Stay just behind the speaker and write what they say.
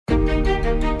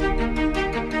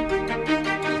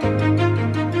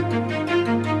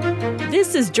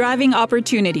is Driving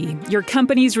Opportunity, your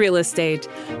company's real estate,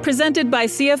 presented by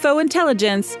CFO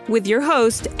Intelligence with your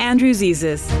host, Andrew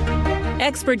Zezas.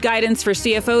 Expert guidance for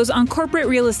CFOs on corporate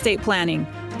real estate planning,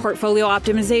 portfolio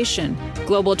optimization,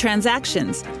 global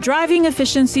transactions, driving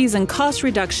efficiencies and cost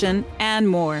reduction, and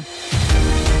more.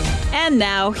 And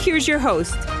now, here's your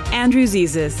host, Andrew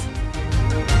Zezas.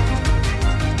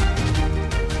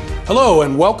 Hello,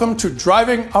 and welcome to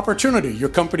Driving Opportunity, your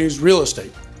company's real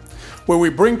estate, where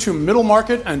we bring to middle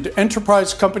market and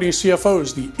enterprise company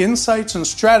CFOs the insights and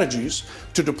strategies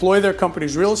to deploy their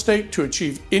company's real estate to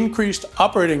achieve increased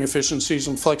operating efficiencies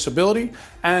and flexibility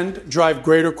and drive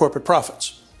greater corporate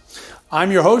profits.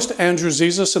 I'm your host, Andrew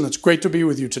Zezas, and it's great to be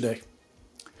with you today.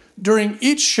 During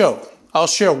each show, I'll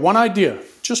share one idea,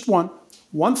 just one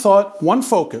thought, one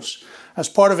focus, as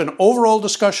part of an overall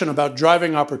discussion about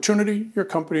driving opportunity, your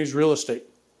company's real estate.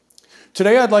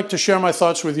 Today, I'd like to share my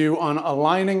thoughts with you on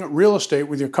aligning real estate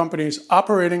with your company's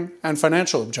operating and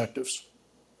financial objectives.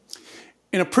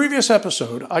 In a previous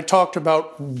episode, I talked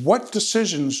about what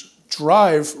decisions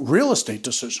drive real estate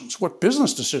decisions, what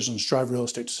business decisions drive real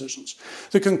estate decisions.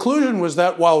 The conclusion was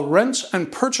that while rents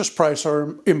and purchase price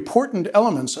are important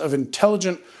elements of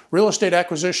intelligent real estate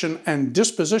acquisition and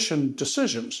disposition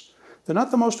decisions, they're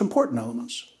not the most important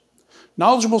elements.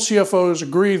 Knowledgeable CFOs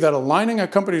agree that aligning a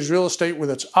company's real estate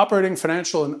with its operating,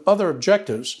 financial, and other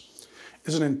objectives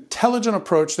is an intelligent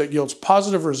approach that yields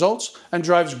positive results and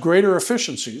drives greater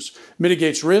efficiencies,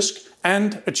 mitigates risk,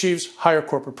 and achieves higher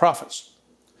corporate profits.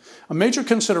 A major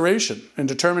consideration in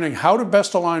determining how to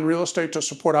best align real estate to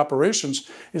support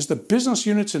operations is the business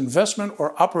unit's investment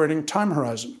or operating time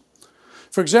horizon.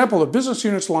 For example, a business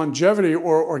unit's longevity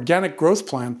or organic growth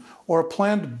plan, or a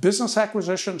planned business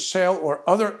acquisition, sale, or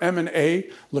other M&A,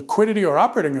 liquidity, or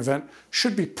operating event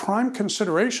should be prime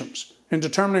considerations in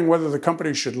determining whether the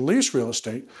company should lease real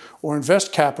estate or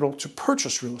invest capital to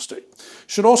purchase real estate.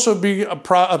 Should also be a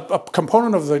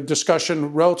component of the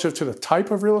discussion relative to the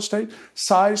type of real estate,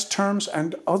 size, terms,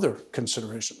 and other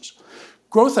considerations.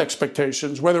 Growth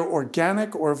expectations, whether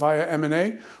organic or via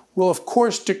M&A, will of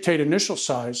course dictate initial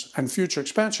size and future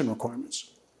expansion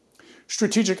requirements.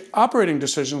 Strategic operating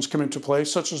decisions come into play,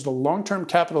 such as the long-term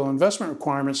capital investment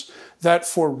requirements that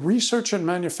for research and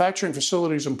manufacturing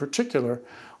facilities in particular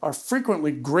are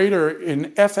frequently greater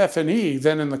in FF&E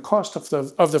than in the cost of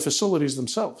the facilities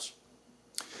themselves.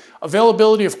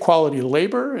 Availability of quality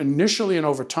labor, initially and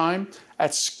over time,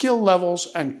 at skill levels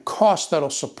and costs that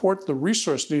will support the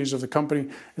resource needs of the company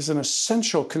is an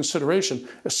essential consideration,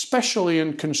 especially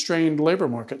in constrained labor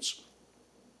markets.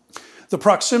 The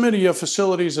proximity of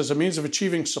facilities as a means of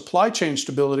achieving supply chain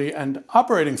stability and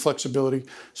operating flexibility,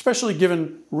 especially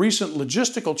given recent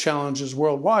logistical challenges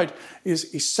worldwide,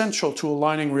 is essential to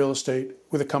aligning real estate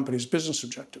with a company's business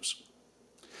objectives.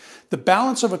 The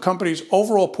balance of a company's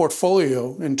overall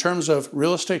portfolio in terms of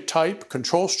real estate type,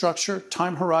 control structure,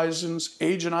 time horizons,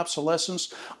 age and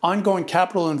obsolescence, ongoing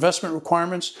capital investment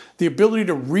requirements, the ability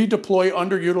to redeploy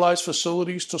underutilized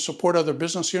facilities to support other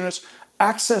business units,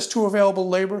 access to available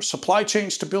labor, supply chain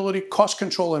stability, cost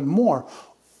control, and more,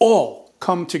 all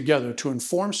come together to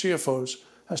inform CFOs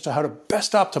as to how to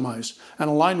best optimize and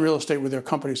align real estate with their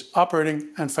company's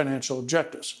operating and financial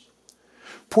objectives.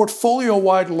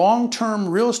 Portfolio-wide long-term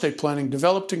real estate planning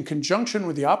developed in conjunction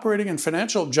with the operating and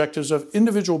financial objectives of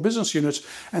individual business units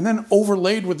and then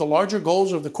overlaid with the larger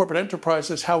goals of the corporate enterprise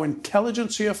is how intelligent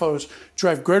CFOs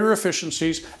drive greater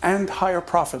efficiencies and higher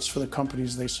profits for the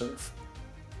companies they serve.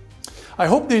 I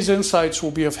hope these insights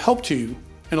will be of help to you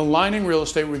in aligning real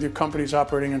estate with your company's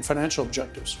operating and financial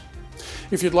objectives.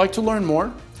 If you'd like to learn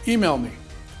more, email me.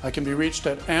 I can be reached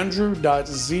at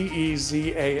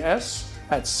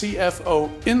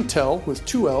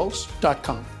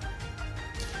andrew.zezas@cfointel.com.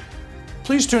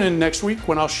 Please tune in next week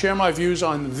when I'll share my views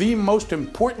on the most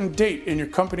important date in your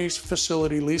company's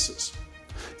facility leases.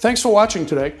 Thanks for watching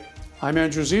today. I'm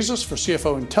Andrew Zezas for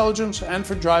CFO Intelligence and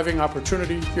for Driving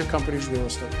Opportunity, your company's real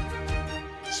estate.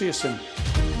 See you soon.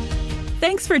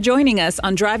 Thanks for joining us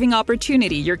on Driving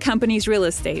Opportunity, your company's real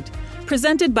estate,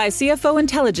 presented by CFO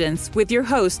Intelligence with your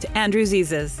host, Andrew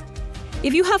Zezas.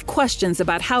 If you have questions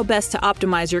about how best to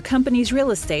optimize your company's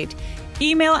real estate,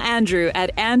 email Andrew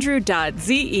at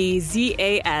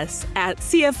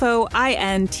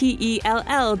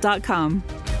andrew.zezas@cfointell.com.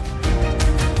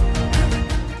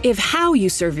 If how you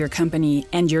serve your company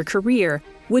and your career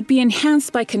would be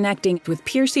enhanced by connecting with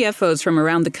peer CFOs from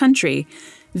around the country,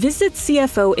 visit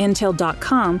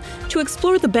CFOintel.com to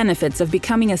explore the benefits of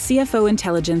becoming a CFO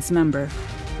Intelligence member.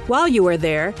 While you are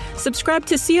there, subscribe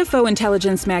to CFO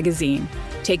Intelligence magazine,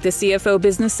 Take the CFO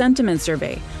Business Sentiment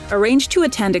Survey, arrange to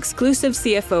attend exclusive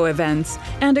CFO events,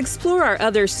 and explore our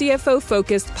other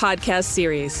CFO-focused podcast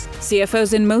series,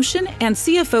 CFOs in Motion and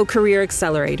CFO Career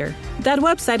Accelerator. That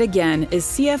website again is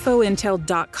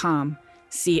cfointel.com,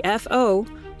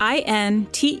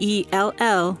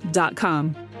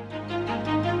 CFOINTELL.com.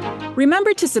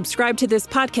 Remember to subscribe to this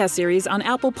podcast series on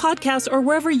Apple Podcasts or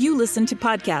wherever you listen to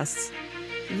podcasts.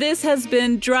 This has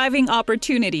been Driving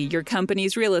Opportunity, Your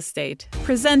Company's Real Estate,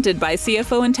 presented by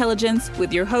CFO Intelligence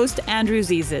with your host, Andrew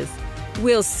Zezas.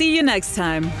 We'll see you next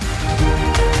time.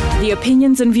 The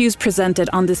opinions and views presented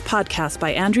on this podcast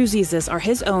by Andrew Zezas are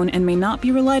his own and may not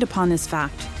be relied upon as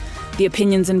fact. The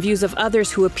opinions and views of others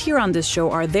who appear on this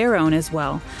show are their own as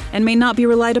well and may not be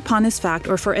relied upon as fact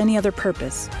or for any other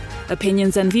purpose.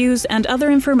 Opinions and views and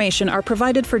other information are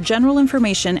provided for general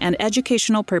information and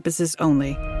educational purposes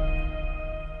only.